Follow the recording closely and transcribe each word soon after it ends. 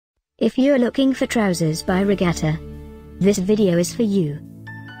If you're looking for trousers by Regatta, this video is for you.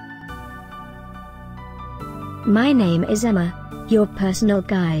 My name is Emma, your personal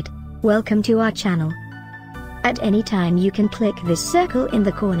guide. Welcome to our channel. At any time you can click this circle in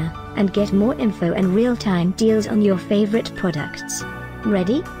the corner, and get more info and real-time deals on your favorite products.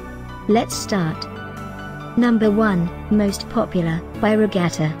 Ready? Let's start. Number 1, Most Popular, by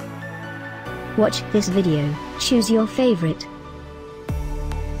Regatta. Watch this video, choose your favorite.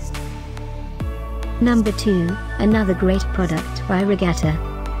 Number 2, another great product by Regatta.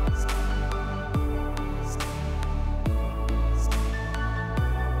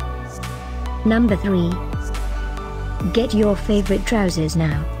 Number 3. Get your favorite trousers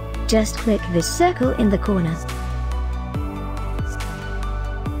now. Just click this circle in the corner.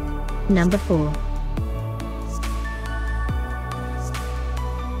 Number 4.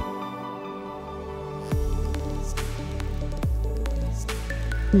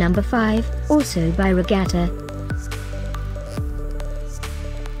 Number 5, also by Regatta.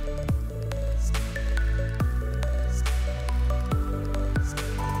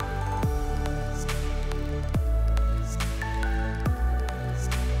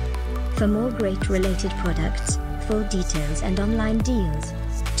 For more great related products, full details and online deals,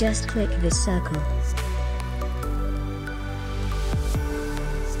 just click this circle.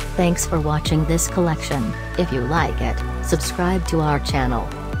 Thanks for watching this collection. If you like it, subscribe to our channel.